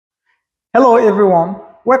Hello everyone,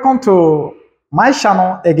 welcome to my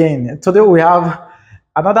channel again. Today we have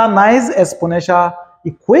another nice exponential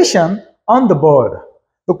equation on the board.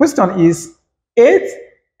 The question is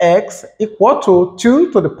 8x equal to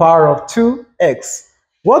 2 to the power of 2x.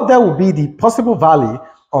 What there will be the possible value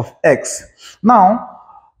of x? Now,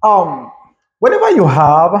 whenever you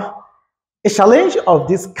have a challenge of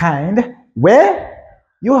this kind where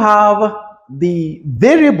you have the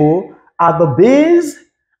variable at the base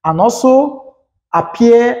and also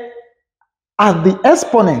appear as the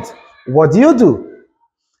exponent, what do?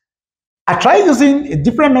 I tried using a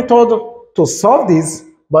different method to solve this,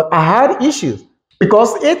 but I had issues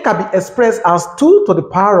because it can be expressed as 2 to the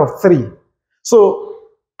power of 3. So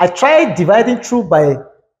I tried dividing through by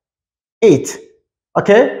 8,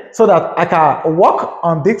 okay, so that I can work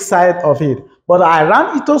on this side of it. But I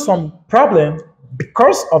ran into some problem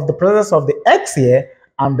because of the presence of the x here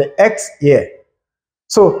and the x here.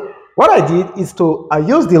 So what I did is to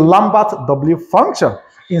use the Lambert W function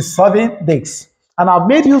in solving this. And I've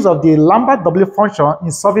made use of the Lambert W function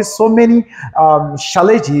in solving so many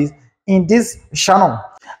challenges in this channel.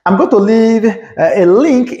 I'm going to leave a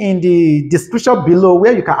link in the description below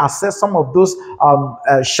where you can access some of those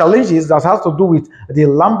challenges that has to do with the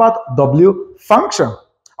Lambert W function.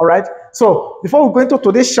 All right. So before we go into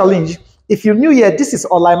today's challenge, if you're new here, this is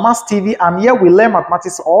Online Maths TV, and here we learn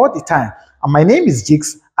mathematics all the time. And my name is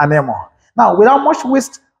Jigs Anemo. Now, without much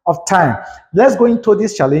waste of time, let's go into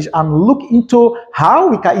this challenge and look into how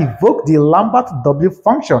we can evoke the Lambert W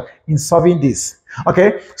function in solving this.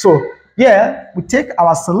 Okay, so here we take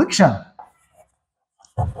our selection.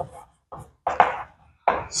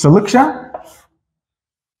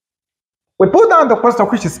 We put down the question,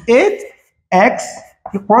 which is 8x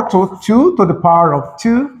equal to 2 to the power of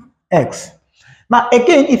 2x. Now,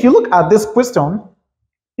 again, if you look at this question,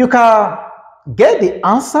 you can get the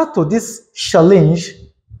answer to this challenge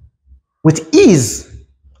with ease.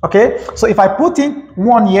 Okay, so if I put in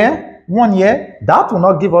 1 year, that will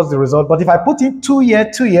not give us the result. But if I put in 2 year,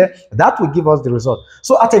 that will give us the result.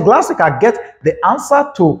 So at a glance, we can get the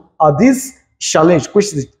answer to this challenge,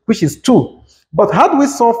 which is 2. But how do we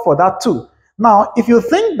solve for that 2? Now, if you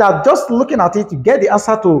think that just looking at it, you get the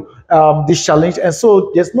answer to this challenge, and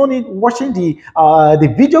so there's no need watching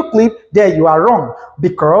the video clip, there you are wrong,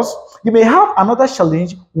 because you may have another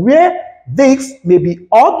challenge where this may be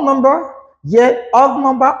odd number, odd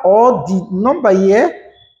number, or the number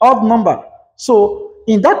here, odd number. So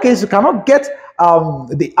in that case, you cannot get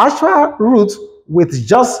the actual root with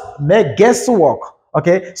just mere guesswork.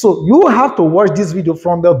 Okay, so you have to watch this video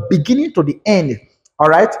from the beginning to the end. All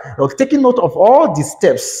right, you're taking note of all the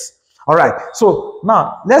steps. All right, so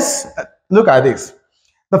now let's look at this.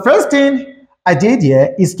 The first thing I did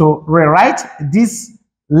here is to rewrite this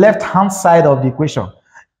left-hand side of the equation.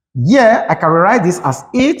 Here, I can rewrite this as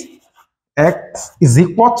 8x is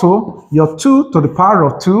equal to your 2 to the power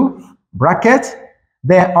of 2 bracket,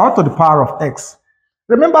 then r to the power of x.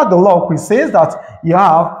 Remember the law which says that you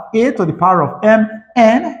have a to the power of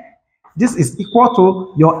mn. This is equal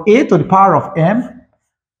to your a to the power of m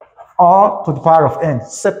or to the power of n,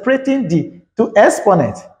 separating the two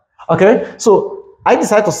exponents. Okay, so I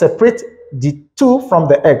decided to separate the 2 from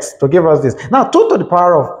the x to give us this. Now 2 to the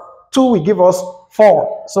power of 2 will give us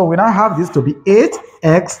 4. So we now have this to be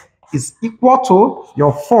 8x is equal to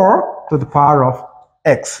your 4 to the power of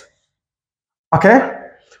x. Okay,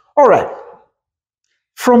 all right.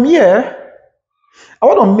 From here, I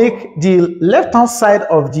want to make the left-hand side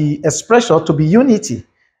of the expression to be unity.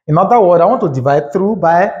 In other words, I want to divide through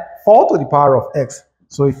by 4 to the power of x.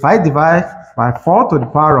 So if I divide by 4 to the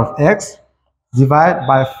power of x, divide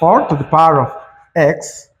by 4 to the power of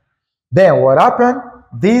x, then what happened?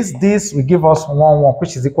 This will give us 1,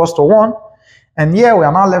 which is equals to 1. And here we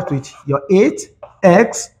are now left with your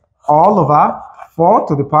 8x all over 4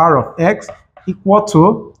 to the power of x equal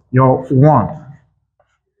to your 1.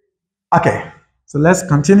 Okay, so let's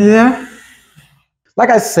continue here.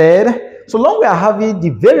 Like I said, so long we are having the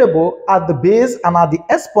variable at the base and at the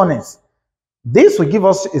exponents, this will give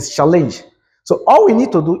us a challenge. So all we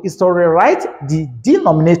need to do is to rewrite the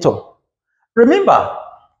denominator. Remember,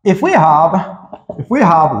 if we have,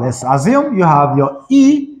 let's assume you have your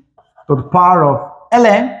e to the power of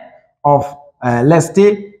ln of, let's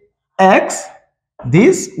say, x,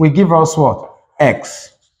 this will give us what?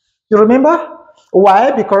 X. You remember?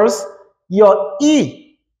 Why? Because your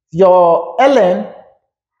e, your ln,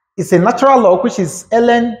 is a natural log, which is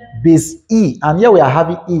ln base e, and here we are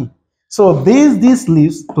having e. So this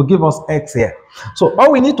leaves to give us x here. So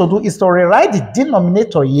all we need to do is to rewrite the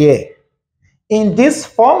denominator here in this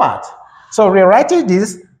format. So rewriting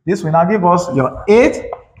this will now give us your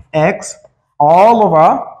 8x all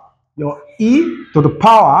over your e to the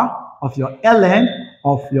power of your ln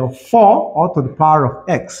of your 4 all to the power of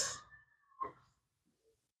x.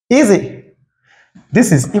 Easy.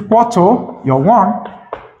 This is equal to your 1.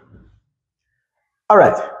 All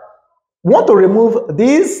right. We want to remove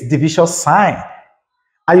this division sign.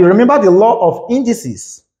 And you remember the law of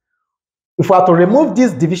indices. If we are to remove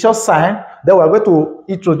this division sign, then we are going to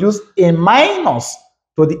introduce a minus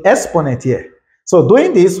to the exponent here. So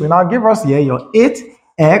doing this will now give us here your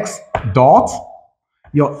 8x dot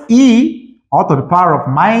your e all to the power of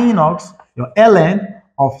minus your ln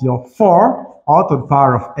of your 4 all to the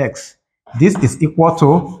power of x. This is equal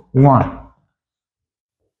to 1.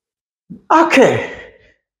 Okay,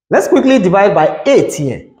 let's quickly divide by 8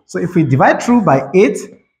 here. So if we divide through by 8,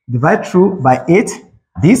 divide through by 8,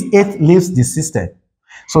 this 8 leaves the system.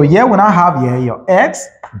 So here we now have here your x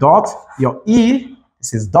dot your e,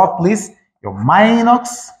 this is dot please, your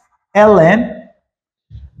minus ln.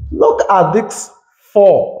 Look at this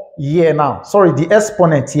 4 here now. Sorry, the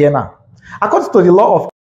exponent here now. According to the law of,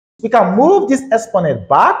 we can move this exponent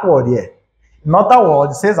backward here. In other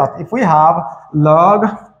words, it says that if we have log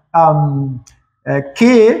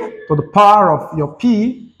k to the power of your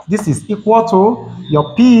p, this is equal to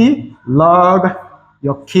your p log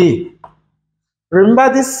your k.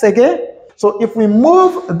 Remember this again? So if we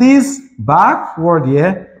move this backward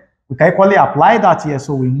here, we can equally apply that here.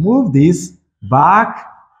 So we move this back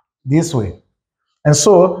this way. And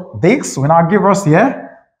so this will now give us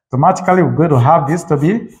here, automatically we're going to have this to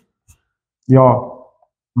be your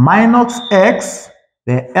minus x,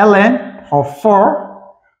 the ln of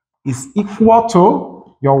 4 is equal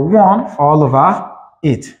to your 1 all over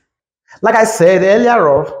 8. Like I said earlier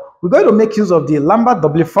on, we're going to make use of the Lambert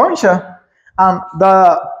W function. And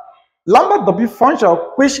the Lambert W function,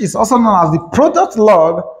 which is also known as the product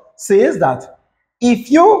log, says that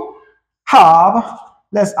if you have,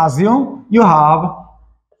 let's assume you have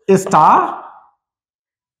a star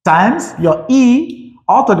times your e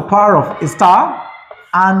all to the power of a star,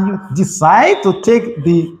 and you decide to take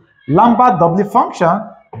the Lambert W function,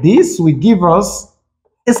 this will give us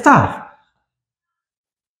a star.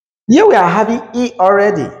 Here we are having e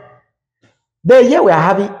already. Then here we are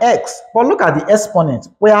having x. But look at the exponent.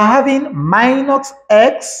 We are having minus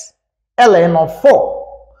x ln of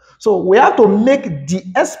 4. So we have to make the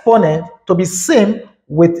exponent to be same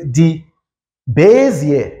with the base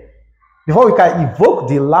here before we can evoke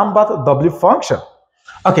the Lambert W function.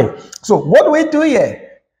 Okay, so what do we do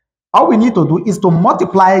here? All we need to do is to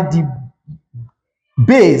multiply the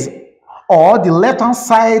base or the left-hand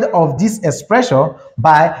side of this expression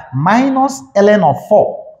by minus ln of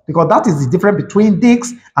 4, because that is the difference between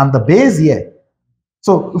this and the base here.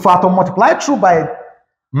 So if I have to multiply through by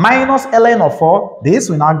minus ln of 4, this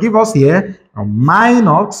will now give us here a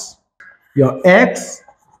minus your x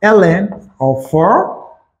ln of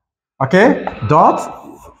 4, okay, dot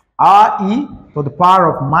re to the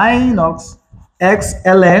power of minus x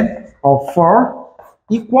ln of 4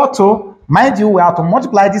 equal to, mind you, we have to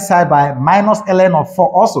multiply this side by minus ln of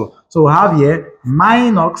 4 also. So we have here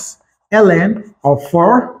minus ln of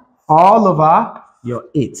 4 all over your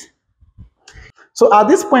 8. So at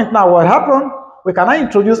this point now, what happened? We can now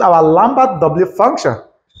introduce our Lambert W function.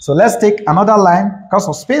 So let's take another line because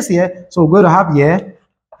of space here. So we're going to have here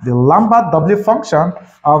the Lambert W function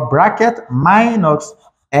of bracket minus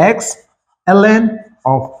x ln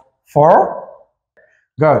of 4,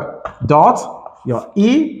 good, dot your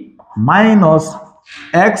e minus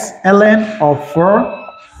x ln of 4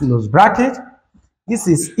 close bracket. This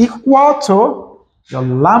is equal to your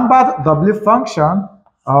Lambert W function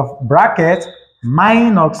of bracket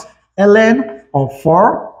minus ln of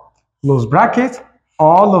 4 close bracket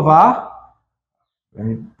all over, let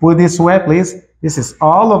me put this way please, this is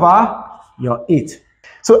all over your 8.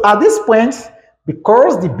 So at this point,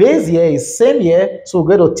 because the base here is same here, so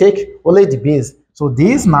we're going to take only the base. So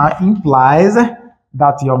this now implies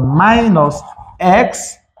that your minus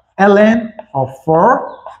x ln of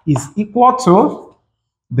 4 is equal to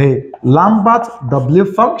the Lambert W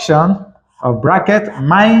function of bracket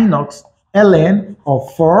minus ln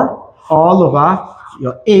of 4 all over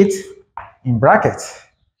your 8 in bracket.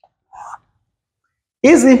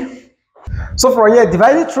 Easy. So for here,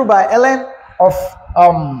 divided through by ln of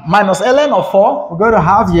minus ln of 4, we're going to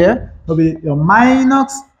have here will be your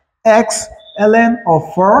minus x ln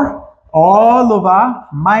of 4 all over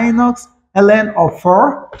minus ln of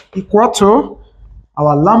 4 equal to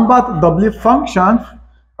our Lambert W function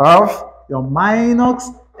of your minus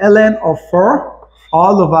ln of 4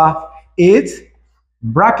 all over 8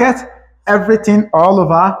 bracket everything all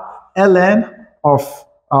over ln of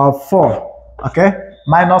 4, okay,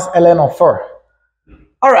 minus ln of 4.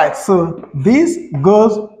 All right, so this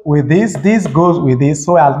goes with this goes with this.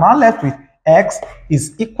 So I'm now left with x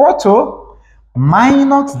is equal to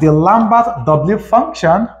minus the Lambert W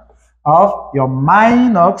function of your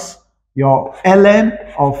minus your ln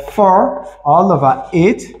of 4 all over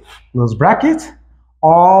 8, close bracket,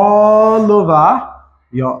 all over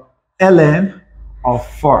your ln of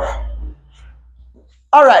 4.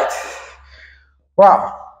 All right.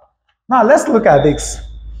 Wow. Now let's look at this.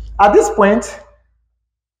 At this point,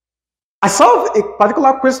 I solved a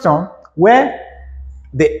particular question where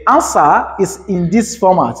the answer is in this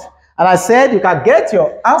format. And I said you can get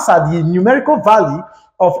your answer, the numerical value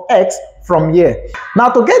of x from here. Now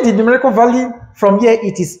to get the numerical value from here,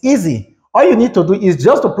 it is easy. All you need to do is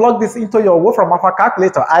just to plug this into your Wolfram Alpha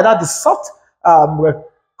calculator, either the soft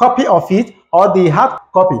copy of it or the hard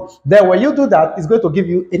copy. Then when you do that, it's going to give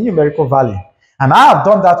you a numerical value. And I have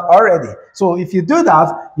done that already. So if you do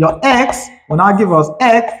that, your x will now give us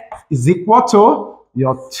x is equal to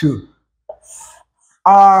your 2.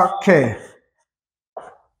 Okay.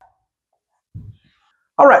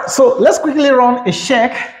 All right, so let's quickly run a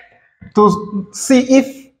check to see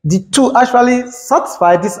if the 2 actually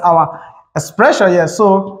satisfy this our expression here.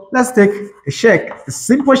 So let's take a check, a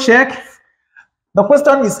simple check. The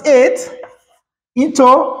question is 8 into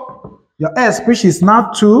your s, which is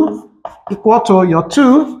now 2, equal to your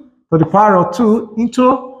 2 to the power of 2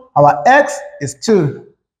 into our x is 2.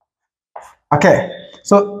 Okay,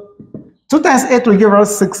 so 2 times 8 will give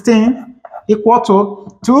us 16, equal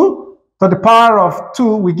to 2 to the power of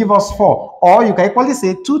 2 will give us 4. Or you can equally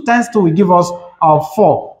say 2 times 2 will give us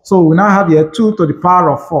 4. So we now have here 2 to the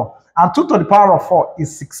power of 4. And 2 to the power of 4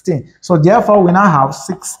 is 16. So therefore, we now have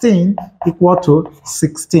 16 equal to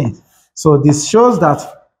 16. So this shows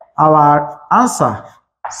that our answer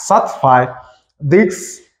satisfies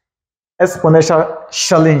this exponential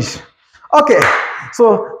challenge. Okay,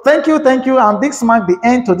 so thank you, and this marks the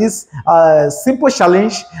end to this simple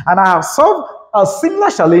challenge. And I have solved a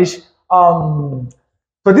similar challenge to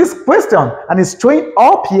this question, and it's showing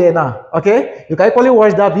up here now. Okay, you can equally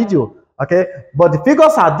watch that video. Okay, but the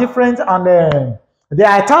figures are different, and they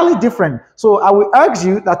are entirely different. So I will urge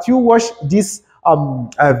you that you watch this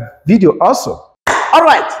video also. All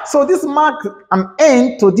right, so this marks an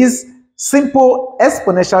end to this simple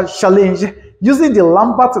exponential challenge using the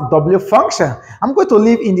Lambert W function. I'm going to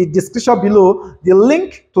leave in the description below the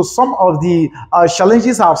link to some of the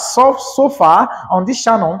challenges I've solved so far on this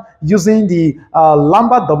channel using the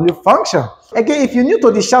Lambert W function. Again, if you're new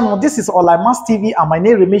to the channel, this is Olaimas TV, and my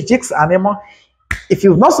name remains Jakes Anemo. If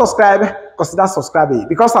you've not subscribed, consider subscribing,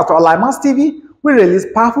 because at Olaimas TV, we release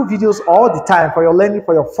powerful videos all the time for your learning,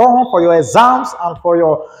 for your fun, for your exams, and for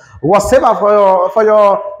your whatever, for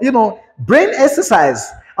your brain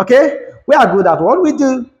exercise. Okay, we are good at what we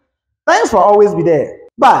do. Thanks for always be there.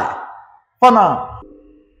 Bye for now.